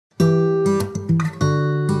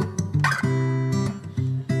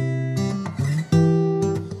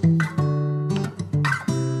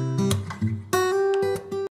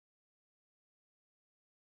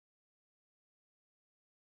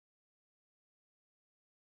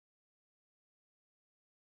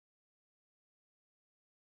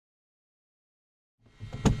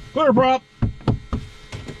Clear prop.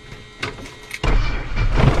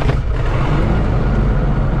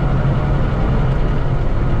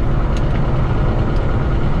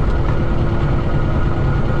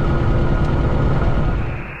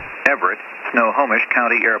 Everett, Snohomish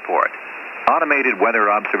County Airport. Automated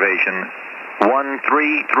weather observation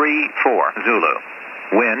 1334 Zulu.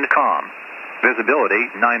 Wind calm. Visibility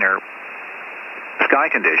niner. Sky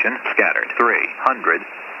condition scattered 300.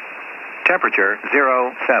 Temperature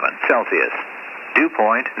 07 Celsius. Dew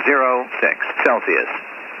point 06 Celsius.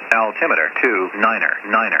 Altimeter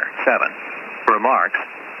 29997. Remarks.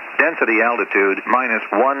 Density altitude minus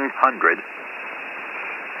 100.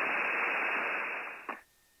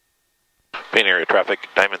 Main area traffic,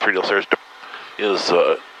 Diamond 3 Stairs is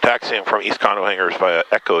taxiing from East Condo Hangars via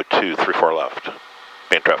Echo 234 left.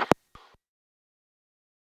 Main traffic.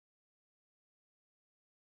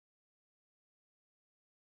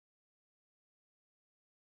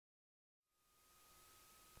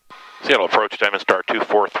 Seattle approach, Diamond Star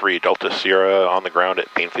 243 Delta Sierra on the ground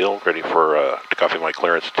at Painfield, ready for takeoff my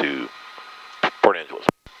clearance to Port Angeles.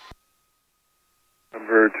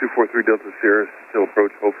 Number 243 Delta Sierra, still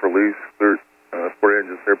approach, hold for release, clear Port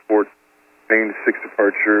Angeles Airport. Main 6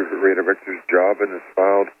 departure, radar vectors job and is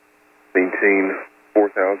filed. Maintain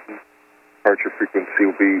 4,000. Departure frequency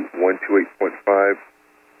will be 128.5,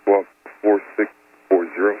 swap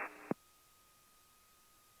 4640.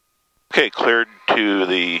 Okay, cleared to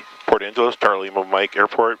the Port Angeles, Charlie Lima Mike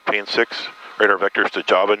Airport, Payne 6, radar vectors to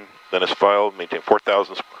Jobin, then is filed, maintain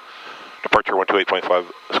 4,000, departure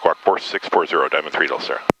 128.5, squawk 4640, Diamond 3 Del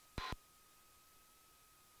Sierra.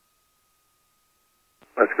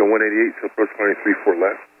 Let's go 188, so approach 934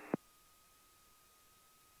 left.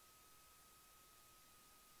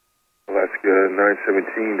 Alaska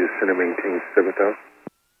 917, descend and maintain 7,000.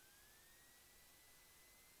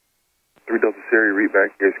 3 Delta Sierra, read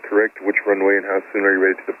back is correct. Which runway and how soon are you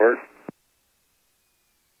ready to depart?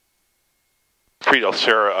 3 Del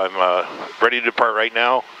Sierra, I'm ready to depart right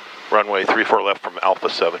now. Runway 34 left from Alpha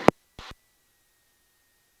 7.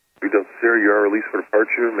 3 Delta Sierra, you are released for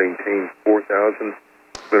departure. Maintain 4,000.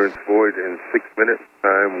 Clearance void in 6 minutes.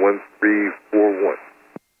 Time 1341.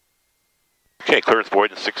 Okay, clearance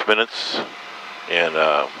void in 6 minutes and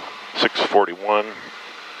 6:41.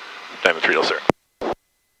 Diamond 3 Del Sierra.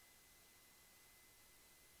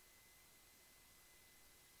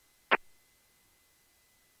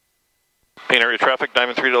 Payne area traffic,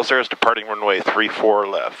 Diamond 3 Del Sierra is departing runway 34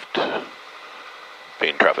 left.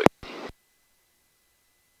 Payne traffic.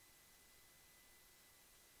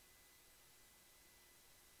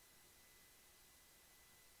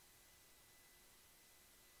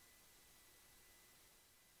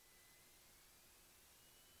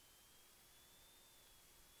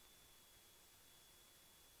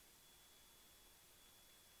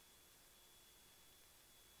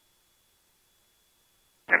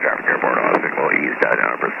 Traffic Airport, signal east,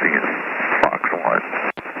 down proceed. Fox 1,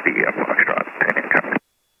 BF Foxtrot, incoming.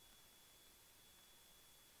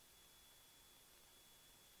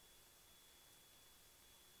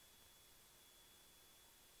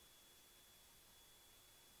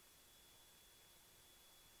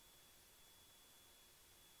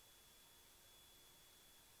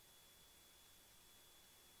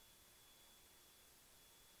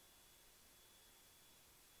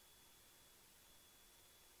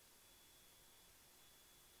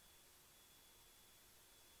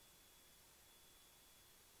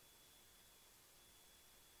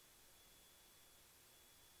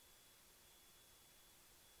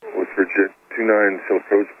 For Jet 29, still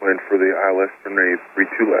approach plan for the ILS runway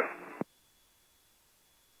 32 left.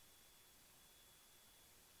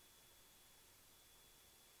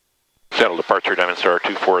 Seattle departure, Diamond Star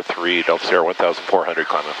 243, Delta Sierra 1,400,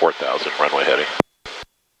 climbing 4,000, runway heading.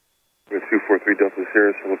 243 Delta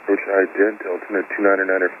Sierra, still approach ident, alternate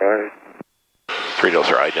 2995. 3 Delta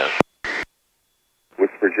Sierra, ident.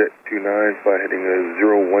 For Jet 29, fly heading 010,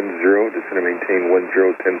 descend and maintain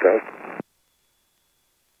 10,000.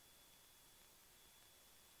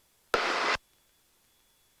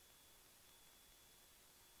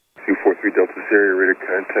 Delta Sierra, radar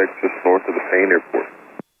contact just north of the Payne Airport.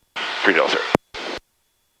 3 Delta Sierra.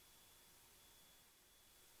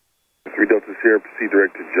 3 Delta Sierra, proceed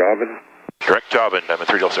direct to Jobin. Direct Jobin, Diamond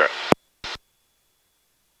 3 Delta Sierra.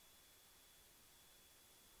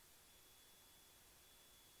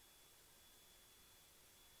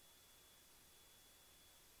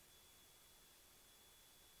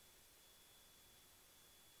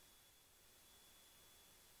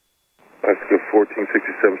 Let's go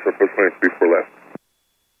 1467, so approach 934 left.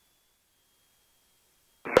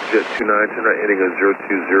 Jet 29, turn right heading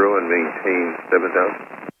 020 and maintain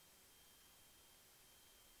 7,000.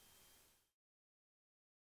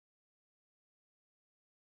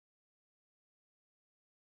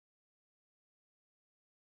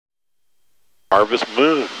 Harvest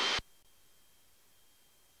Moon.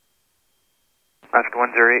 Alaska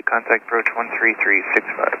 108, contact approach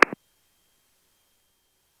 13365.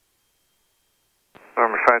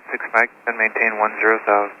 November 56 Mike, and maintain 10,000.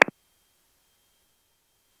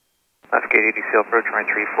 Alaska 880 sail approach runway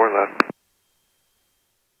 34 left.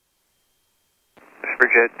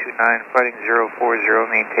 Superjet 29, fighting 040,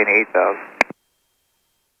 maintain 8,000.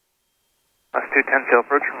 Alaska 210 sail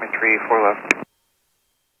approach runway 34 left.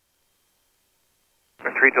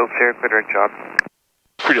 Runway 3 Delta Sierra, clear direct job.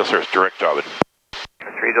 3 Delta Sierra, direct job.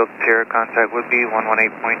 3 Delta Sierra, contact would be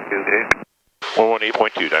 118.2, good.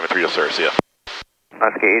 118.2, Diamond 3 Delta Sierra, see ya.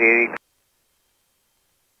 Alaska 880.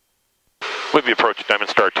 We'll be approaching Diamond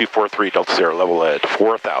Star 243 Delta Sierra, level at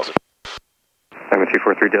 4,000. Diamond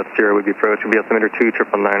 243 Delta Sierra would be approached. We'll be altimeter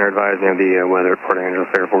 299 are advised near the weather at Port Angeles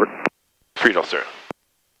Airport. 3 Delta Sierra.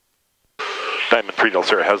 Diamond 3 Delta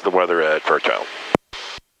Sierra has the weather at Fairchild.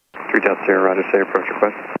 3 Delta Sierra, roger, say approach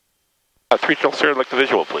request. 3 Delta Sierra, I'd like the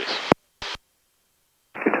visual, please.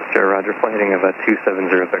 3 Delta Sierra, roger, flighting of 270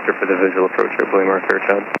 vector for the visual approach at William R.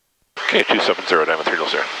 Fairchild. Okay, 270, Diamond 3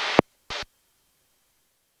 Delta Sierra.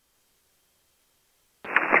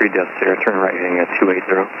 3 Delta Sierra, turn right heading at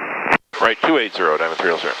 280. Right, 280, Diamond 3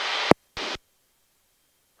 Delta Sierra.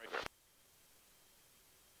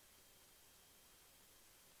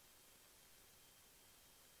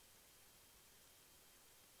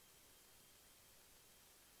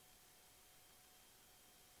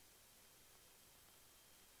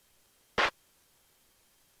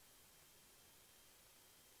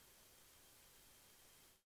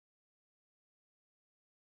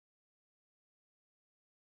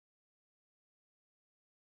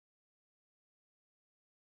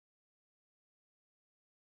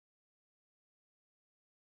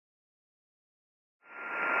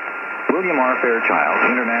 William R.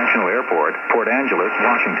 Fairchild International Airport, Port Angeles,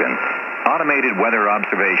 Washington. Automated weather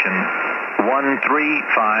observation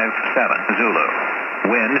 1357 Zulu.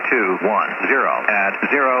 Wind 210 at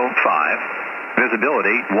 05.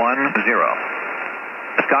 Visibility 10.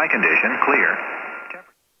 Sky condition clear.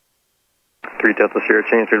 3 Delta Sierra,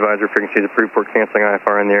 change to advisory frequencies approved, port canceling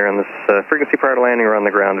IFR in the air on this frequency prior to landing or on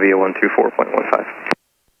the ground via 124.15.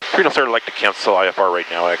 3 Delta Sierra, I'd like to cancel IFR right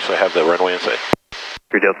now. I actually have the runway in sight.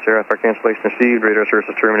 3 Delta Sierra, IFR cancellation received, radar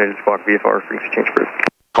services terminated, squawk VFR, frequency change approved.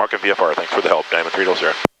 Squawk and VFR, thanks for the help, Diamond 3 Delta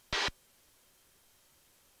Sierra.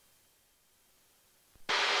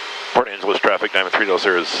 Port Angeles traffic, Diamond 3 Delta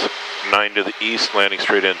Sierra is 9 to the east, landing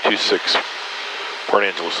straight in 26, Port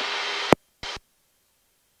Angeles.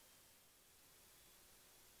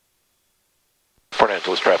 Port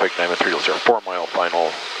Angeles traffic, Diamond 3 Delta Sierra, 4 mile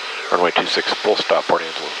final, runway 26, full stop, Port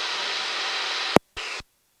Angeles.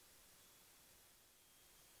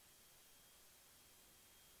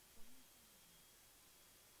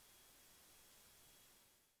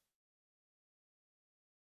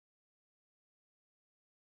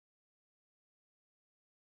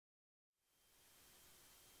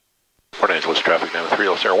 Port Angeles traffic, Diamond 3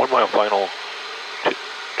 Delta Sierra, 1 mile final,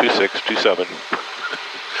 2627,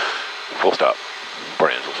 full stop,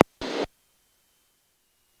 Port Angeles.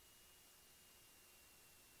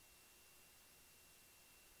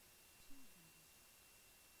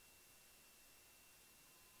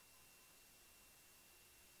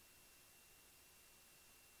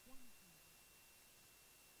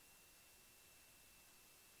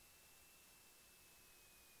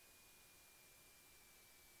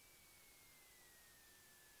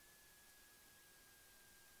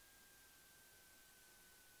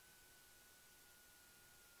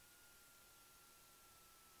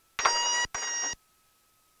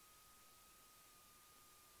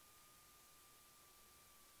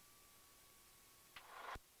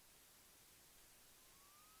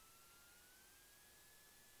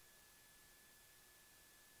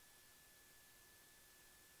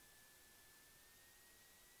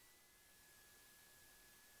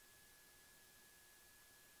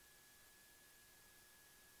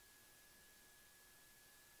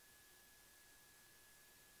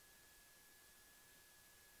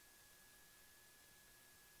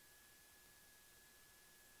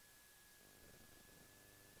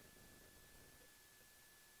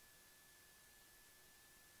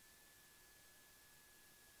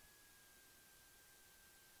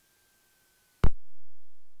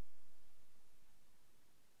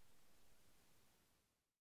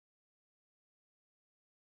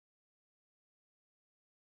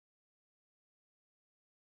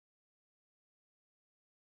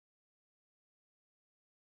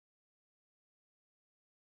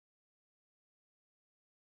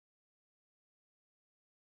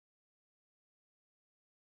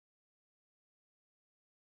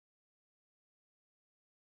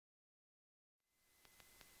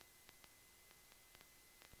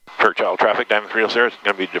 Fairchild traffic, Diamond 306 is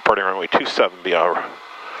going to be departing runway 27, be our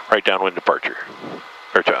right downwind departure.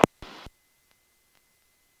 Fairchild.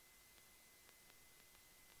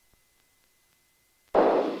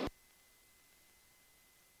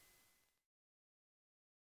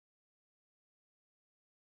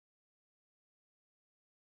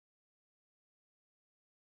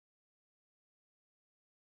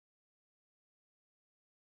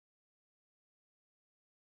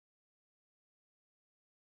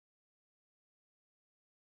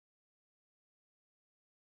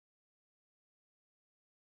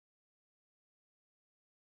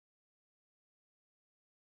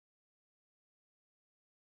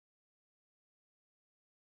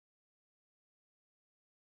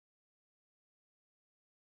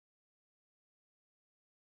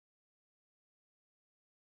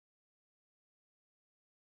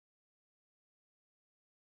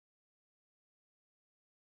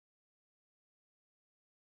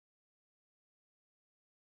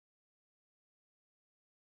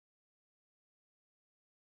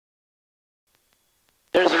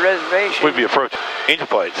 There's a reservation. We'd be approaching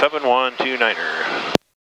Angelflight 7129er.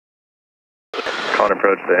 On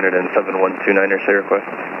approach to entered in 7129er, say request.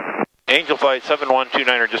 Angelflight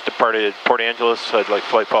 7129er just departed Port Angeles. I'd like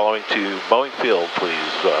flight following to Boeing Field, please.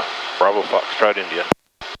 Bravo Foxtrot, India.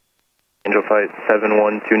 Angelflight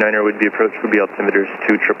 7129er would be approached, would be altimeters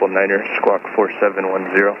 2999er, squawk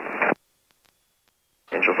 4710.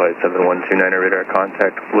 Angelflight 7129er, radar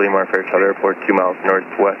contact, William R. Fairchild Airport, 2 miles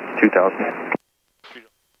northwest, 2000.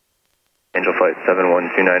 Angelflight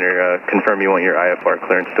 7129er, confirm you want your IFR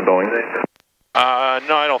clearance to Boeing?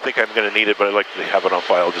 No, I don't think I'm going to need it, but I'd like to have it on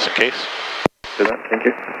file just in case. Do that, thank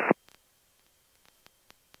you.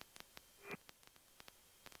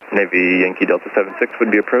 Navy Yankee Delta 76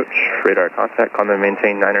 would be approach, radar contact, climb and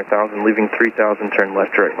maintain 9,000, leaving 3,000, turn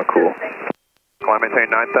left direct McCool. Climb maintain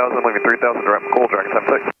 9,000, leaving 3,000, direct McCool, Dragon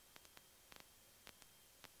 76.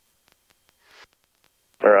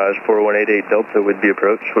 Mirage 4188 Delta would be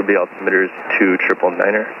approach, would be altimeters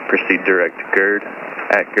 2999er, proceed direct GERD,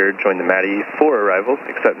 at GERD join the MATI for arrivals,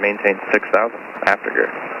 except maintain 6,000 after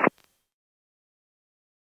GERD.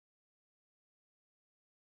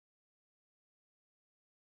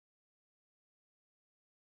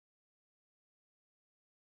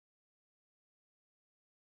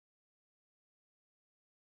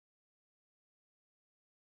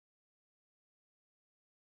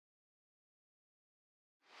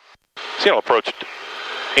 Seattle approach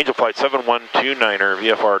Angelflight 7129er,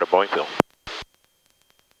 VFR to Boeing Field.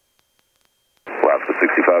 Alaska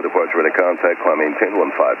 65, departure ready contact, climb maintain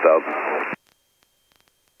 15,000.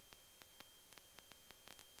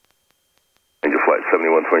 Angelflight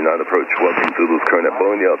 7129 approach, welcome Zulu's current at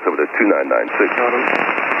Boeing, the altimeter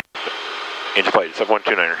 2996. Angelflight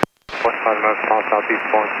 7129er. West 5 miles southeast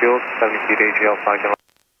Boeing Field, 70 feet AGL, 5 km.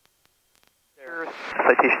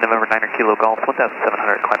 Citation November 9er Kilo Golf,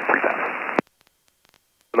 1,700, climb 3,000.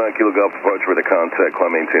 9 Kilo Golf, departure ready contact,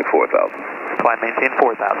 climb maintain 4,000. Climb maintain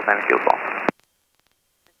 4,000, 9er Kilo Golf.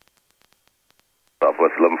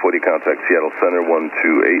 Southwest 1140, contact Seattle Center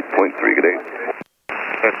 128.3, good day.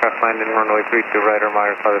 Aircraft landed in runway 32 right, or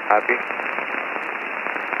Myers Father Happy.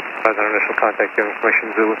 Present initial contact, give information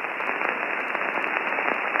Zulu.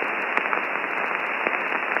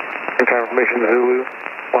 Confirmation Zulu,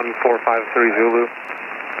 1453 Zulu.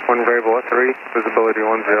 One variable at 3, visibility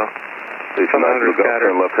 10. Station 9 Kilo Golf,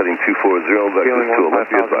 turn left heading 240, vectors to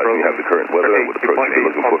Olympia, advising you have the current weather and what approach you'll be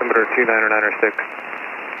looking for. Altimeter 2996.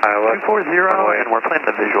 Iowa. 240, and we're planning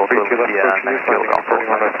the visual to the 9 Kilo Golf.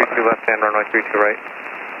 Runway 32 left and runway 32 right.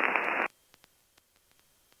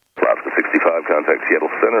 Alaska 65, contact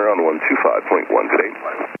Seattle Center on 125.1 today.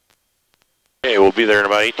 Okay, we'll be there in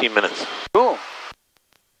about 18 minutes. Cool.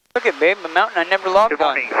 Look at babe, a mountain I never logged Good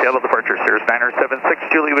morning, Seattle departure, Cirrus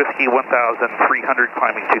 976, Julie Whiskey 1,300,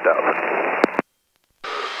 climbing 2,000.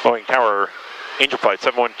 Boeing Tower, Angelflight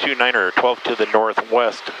 7129er, 12 to the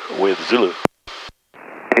northwest with Zulu.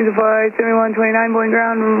 Angelflight 7129, Boeing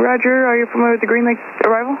ground, roger. Are you familiar with the Green Lake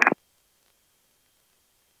arrival?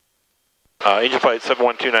 Angelflight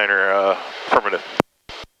 7129er, affirmative.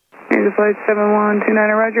 Angelflight 7129,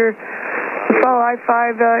 roger. Follow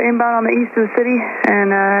I-5 inbound on the east of the city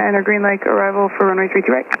and enter Green Lake arrival for runway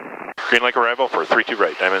 32 right. Green Lake arrival for 32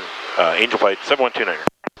 right. I'm in Angelflight 7129er.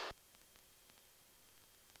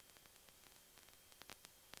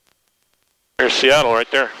 There's Seattle right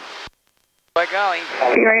there. By golly.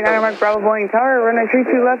 Right, 9 Mark Bravo Boeing Tower, runway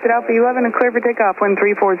 32 left at Alpha 11 and clear for takeoff, wind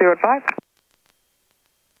 3405.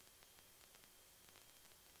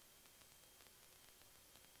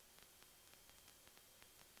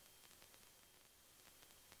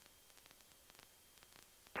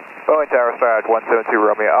 Boeing Tower Side 172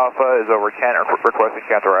 Romeo Alpha is over Kent, requesting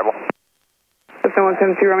Kent arrival. Cessna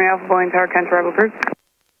 172 Romeo Alpha, Boeing Tower, Kent arrival approved.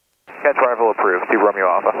 Kent arrival approved, 2 Romeo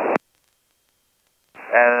Alpha.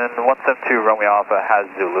 And 172 Romeo Alpha has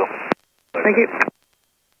Zulu. Thank you.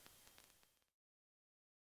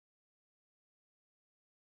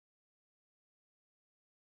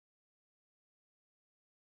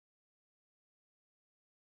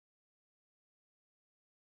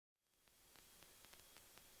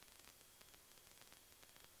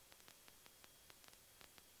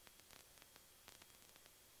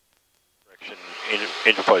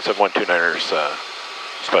 Angelflight 7129ers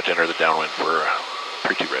about to enter the downwind for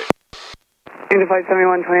 32 right. Angelflight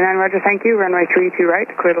 7129, roger, thank you. Runway 32 right,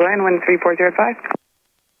 clear to land, wind 3405.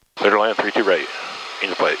 Clear to land, 32 right.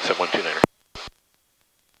 Angelflight 7129er.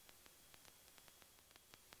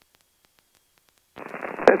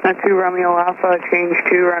 Cessna 2 Romeo Alpha, change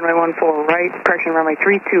 2, runway 14 right, correction, runway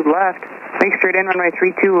 32 left. Make straight in, runway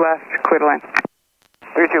 32 left, clear to land.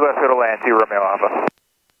 32 left, clear to land, 2 Romeo Alpha.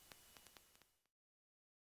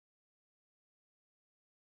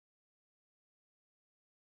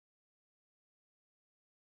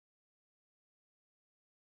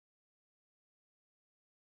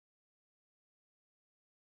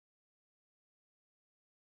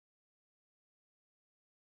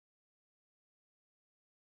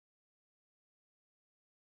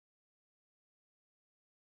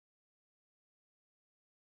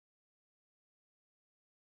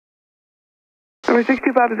 Number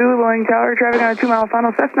 62 Papa Zulu, Boeing Tower, traffic on a 2-mile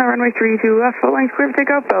final Cessna, runway 32 left, full length clear for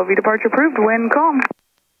takeoff, LV departure approved, wind calm.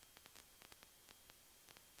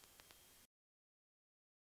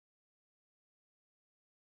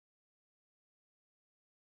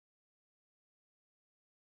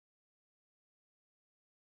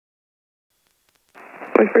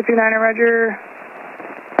 Whisper 29, roger,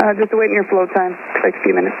 just awaiting your flow time, takes a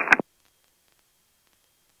few minutes.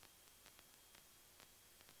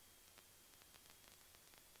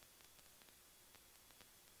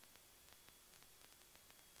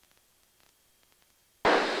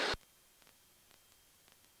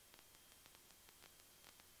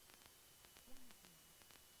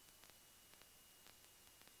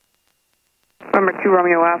 Number 2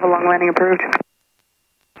 Romeo Alpha, long landing approved.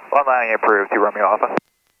 Long landing approved, 2 Romeo Alpha.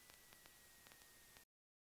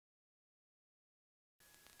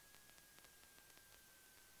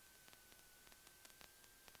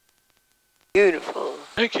 Beautiful.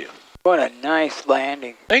 Thank you. What a nice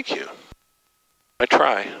landing. Thank you. I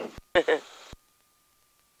try.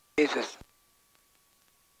 Jesus.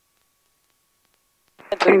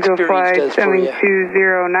 Angelflight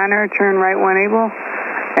 7209er, turn right 1 able,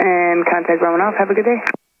 and contact Romanov. Have a good day.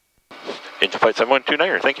 Angelflight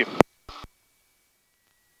 7129er, thank you.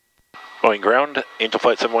 Going ground,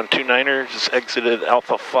 Angelflight 7129er just exited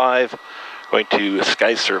Alpha 5, going to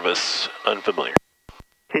Sky Service, unfamiliar.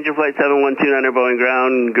 Angelflight 7129er, Boeing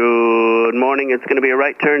ground, good morning. It's going to be a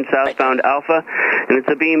right turn southbound Alpha, and it's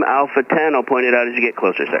a beam Alpha 10. I'll point it out as you get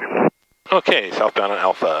closer, sir. Okay, southbound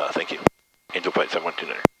Alpha, thank you. Angelflight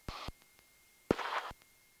 7129er.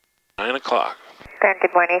 9 o'clock.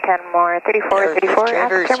 Good morning, Canmore 3434 at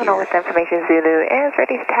the terminal with information Zulu is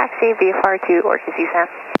ready to taxi VFR to Orchid Sam.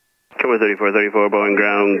 Canmore 3434, Boeing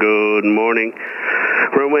ground, good morning.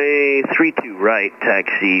 Runway 32 right,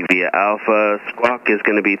 taxi via Alpha. Squawk is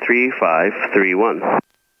going to be 3531.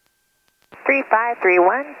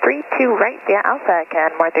 3531, 32 right via Alpha,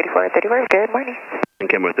 Canmore 3434, good morning.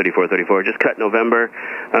 Canmore 3434, just cut November.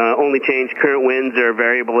 Only change, current winds are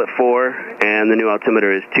variable at 4, and the new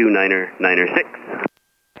altimeter is 2996.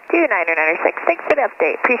 2996, thanks for the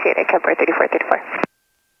update. Appreciate it, Canmore 3434.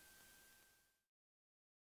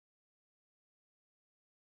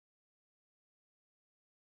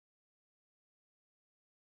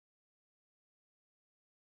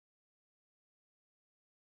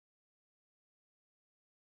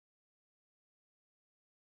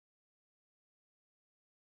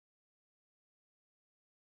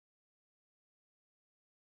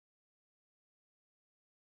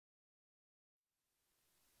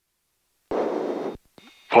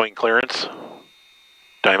 Boeing clearance.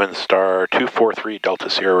 Diamond Star 243 Delta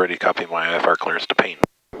Sierra, ready to copy my IFR clearance to Payne.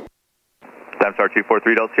 Diamond Star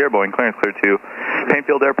 243 Delta Sierra, Boeing clearance clear to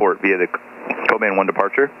Painfield Airport via the Cobain 1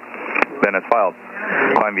 departure. Then as filed.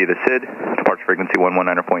 Climb via the SID, departure frequency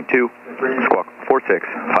 119.2, squawk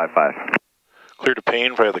 4655. Clear to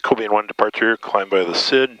Payne via the Cobain 1 departure, climb by the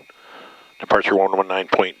SID, departure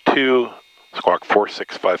 119.2, squawk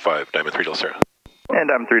 4655, Diamond 3 Delta Sierra. And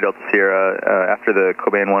Diamond 3 Delta Sierra, after the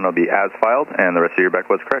Cobain 1 will be as filed, and the rest of your back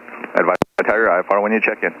was correct. Advise Tiger IFR when you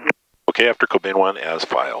check in. Okay, after Cobain 1 as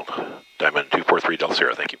filed. Diamond 243 Delta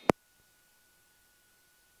Sierra, thank you.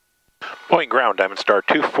 Boeing ground, Diamond Star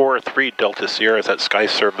 243 Delta Sierra is at Sky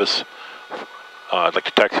Service. I'd like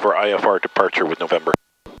to taxi for IFR departure with November.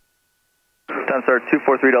 Diamond Star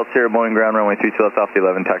 243 Delta Sierra, Boeing ground, runway 32 left, Alpha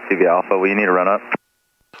 11, taxi via Alpha. Will you need a run up?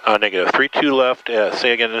 Negative. 32 left,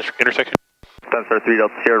 say again, intersection? Diamond Star 3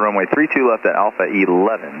 Delta Sierra, runway 32 left at Alpha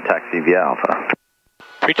 11, taxi via Alpha.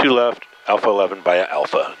 32 left, Alpha 11 via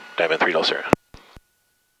Alpha, Diamond 3 Delta Sierra.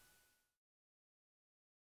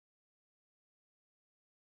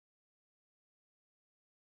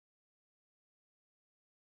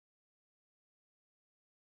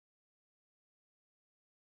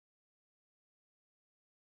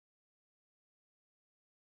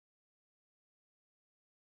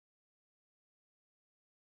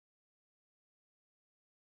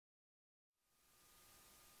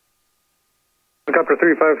 Helicopter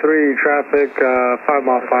 353, traffic, 5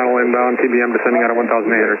 mile final inbound, TBM descending out of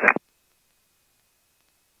 1,800.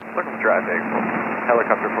 Look at traffic,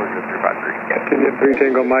 helicopter 40353. TBM 3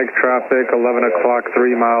 Tango Mike, traffic, 11 o'clock,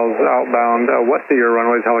 3 miles outbound, west of your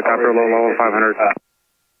runways, helicopter low level 500.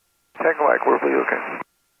 Tango Mike, where are you looking?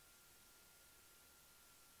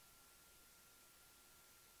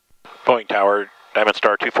 Boeing Tower, Diamond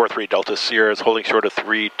Star 243 Delta Sierra is holding short of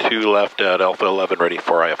 32 left at Alpha 11, ready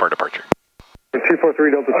for IFR departure.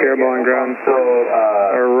 243 Delta Sierra, Boeing ground.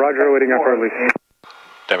 Roger, waiting up for release.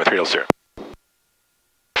 Diamond 3 Delta Sierra.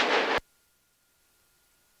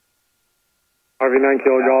 RV9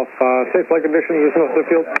 Kilo Golf, safe flight conditions, just north of the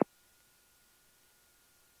field.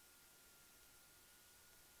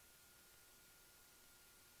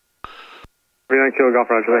 RV9 Kilo Golf,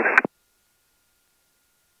 Roger, thanks.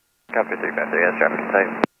 Copy 353, that's traffic in sight.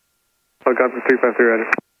 Copy 353, Roger.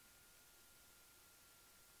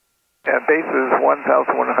 And base is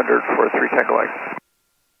 1,100 for 3 Tango Mike.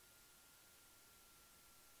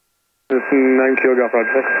 This is 9 Kilo Golf, Roger,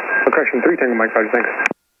 thanks. Correction, 3 Tango Mike, Roger, thanks.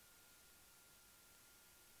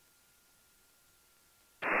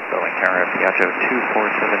 Boeing Tower, Piaggio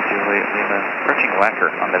 247 Juliet Lima, approaching Wacker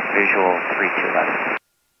on the visual 32 left.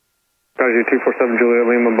 Piaggio 247 Juliet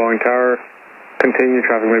Lima, Boeing Tower, continue,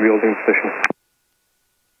 traffic may be holding position.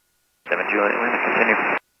 7 Juliet Lima,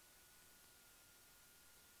 continue.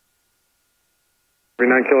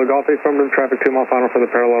 9 Kilo Golf, affirmative, traffic 2 mile final for the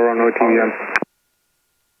parallel runway TBM.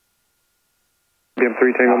 TBM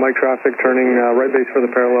 3 Tango Mike traffic, turning right base for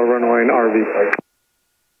the parallel runway in RV.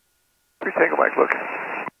 3 Tango Mike, look.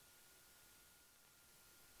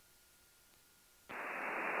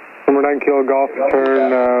 Number 9 Kilo Golf,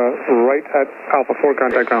 turn right at Alpha 4,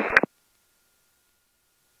 contact ground.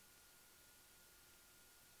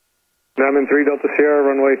 Diamond 3 Delta Sierra,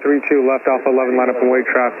 runway 32 left, Alpha 11, line up and wait,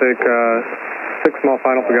 traffic 6 mile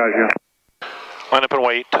final for Piaggio. Line up and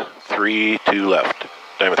wait, 32 left,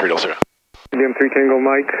 Diamond 3 Delta Sierra. TBM 3 Tango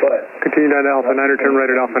Mike, continue down to Alpha 9er, turn right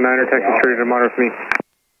at Alpha 9er, taxi straight to monitor with me.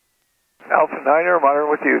 Alpha 9er, monitor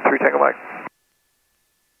with you, 3 Tango Mike.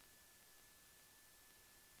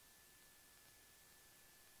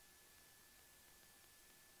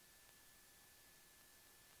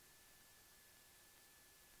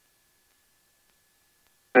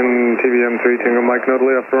 And TBM 3 Tango Mike,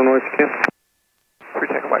 notably off the runway if you can. 3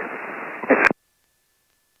 Tango Mike.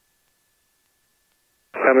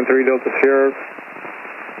 Diamond 3 Delta Sierra,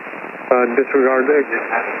 disregard,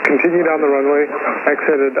 continue down the runway,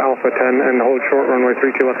 exit at Alpha 10 and hold short runway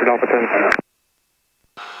 32 left at Alpha 10.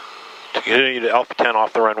 Continue to Alpha 10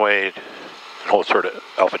 off the runway, and hold short at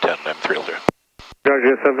Alpha 10, Diamond 3 Delta Sierra.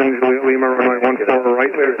 Piaggio 7 Juliet Lima, runway 14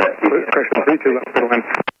 right, correction 32 left for the land.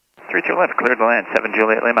 32 left, cleared the land, 7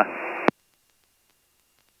 Juliet Lima.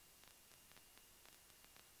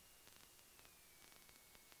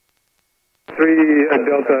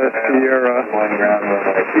 Delta Sierra.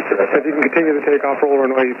 If you can continue the takeoff, roll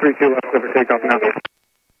runway 32 left, clear for takeoff now.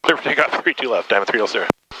 Clear for takeoff, 32 left, Diamond 3 Delta Sierra.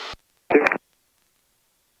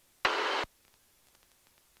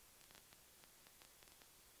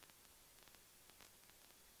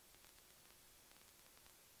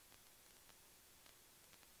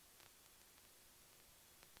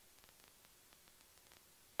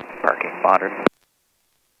 Parking modern.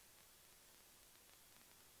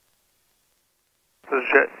 This is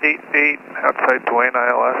Jet 88 outside Dwayne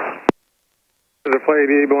ILS. This is Flight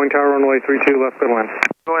 88, Boeing Tower, runway 32 left, good land.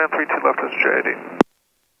 Go land 32 left, this is Jet 88.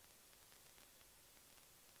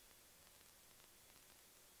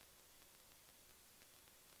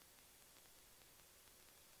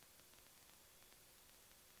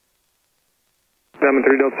 Diamond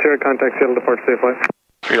 3 Delta Sierra, contact Seattle, depart safe flight.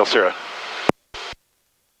 3 Delta Sierra.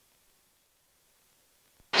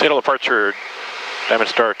 Seattle departure, Diamond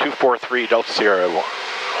Star 243 Delta Sierra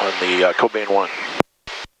on the Cobain 1.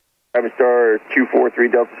 Diamond Star 243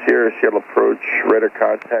 Delta Sierra, Seattle approach, radar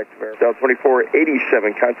contact, Delta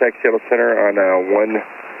 2487, contact Seattle Center on 126.6,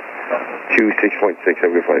 have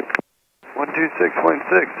a good flight. 126.6,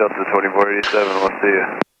 Delta 2487, we'll see you.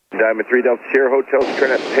 Diamond 3 Delta Sierra, Hotel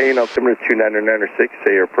Trinidad Payne, altimeter 29906,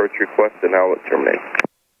 say your approach request, and I'll terminate.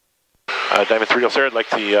 Diamond 3 Delta Sierra, I'd like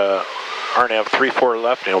the RNAV 34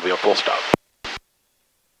 left, and it'll be a full stop.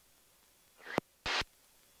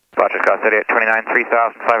 Roger, Scott, steady at 29,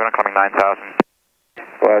 3,500, climbing 9,000.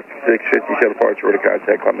 Class 650, Seattle departure, radar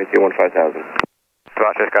contact, climb maintain 15,000.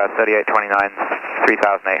 Roger, Scott, steady at 29,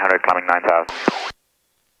 3,800, climbing 9,000.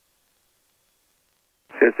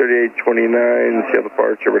 3829, Seattle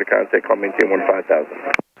departure, radar contact, climb maintain 15,000.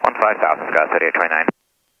 15,000, Scott, steady at 29.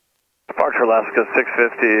 Departure Alaska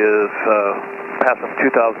 650 is passing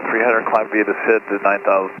 2,300, climb via the SID to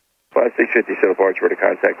 9,000. Class 650, Seattle departure, radar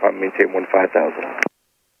contact, climb maintain 15,000.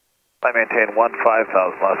 I maintain 15,000,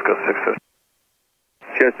 Alaska 650.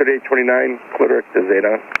 Chest 3829, clear direct to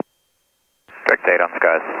Zeta. Direct date on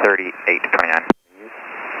Sky 3829.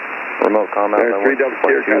 Remote combat. 3 Delta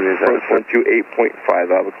Sierra, approach 128.5, I'll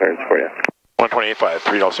have a clearance for you. 128.5,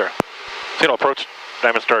 3 Delta Sierra. Seattle approach,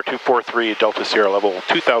 Diamond Star 243 Delta Sierra, level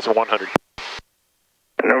 2,100.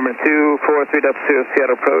 Number 243 Delta Sierra,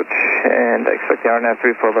 Seattle approach, and I expect the RNAV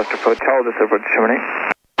 34 left approach. How will this approach terminate?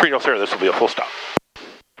 3 Delta Sierra, this will be a full stop.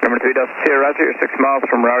 Number 3 Delta Sierra, Roger, you're 6 miles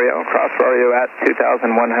from Rario, cross Rario at 2,100.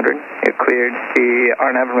 You're cleared the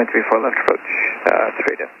RNAV runway 34 left approach,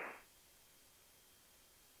 straight in.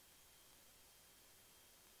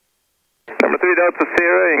 Number 3 Delta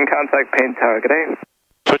Sierra, in contact Payne Tower, good day.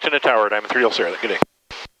 Switching to tower, Diamond 3 Delta Sierra, good day.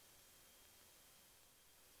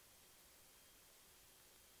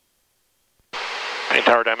 Payne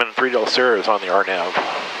Tower, Diamond 3 Delta Sierra is on the RNAV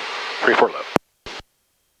 34 left.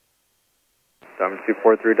 Diamond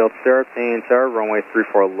 243 Delta Sierra, Payne Tower, runway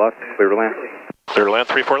 34 left, clear to land. Clear to land,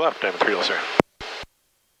 34 left, Diamond 3 Delta Sierra.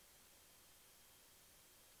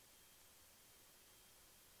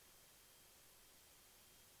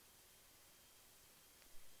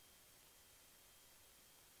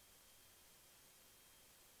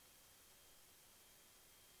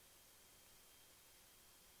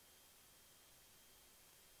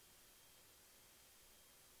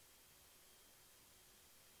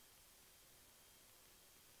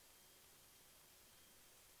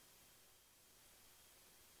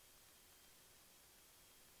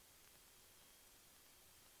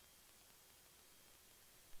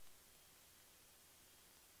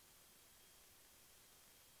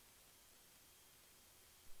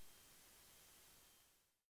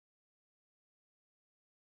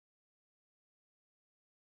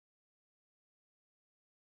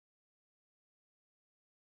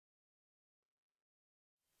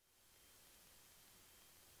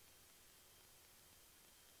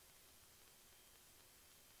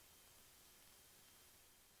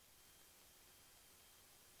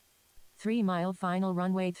 Three-mile final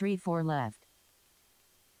runway 34 left.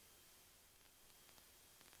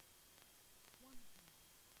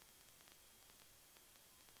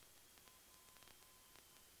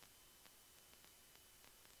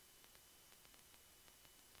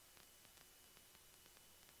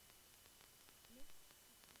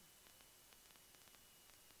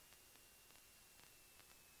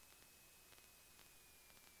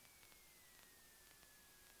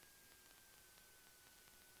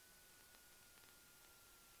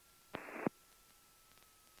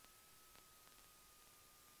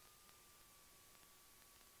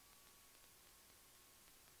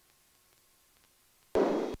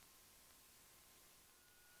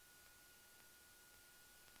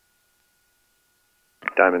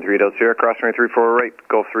 Diamond 3 Delta Sierra, cross runway 34 right,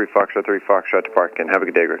 Golf 3 Foxtrot 3 Foxtrot to parking. Have a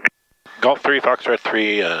good day, Greg. Golf 3, Foxtrot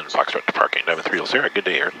 3, and Foxtrot to parking. Diamond 3 Delta Sierra, good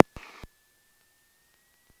day, Aaron.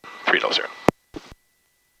 3 Delta Sierra.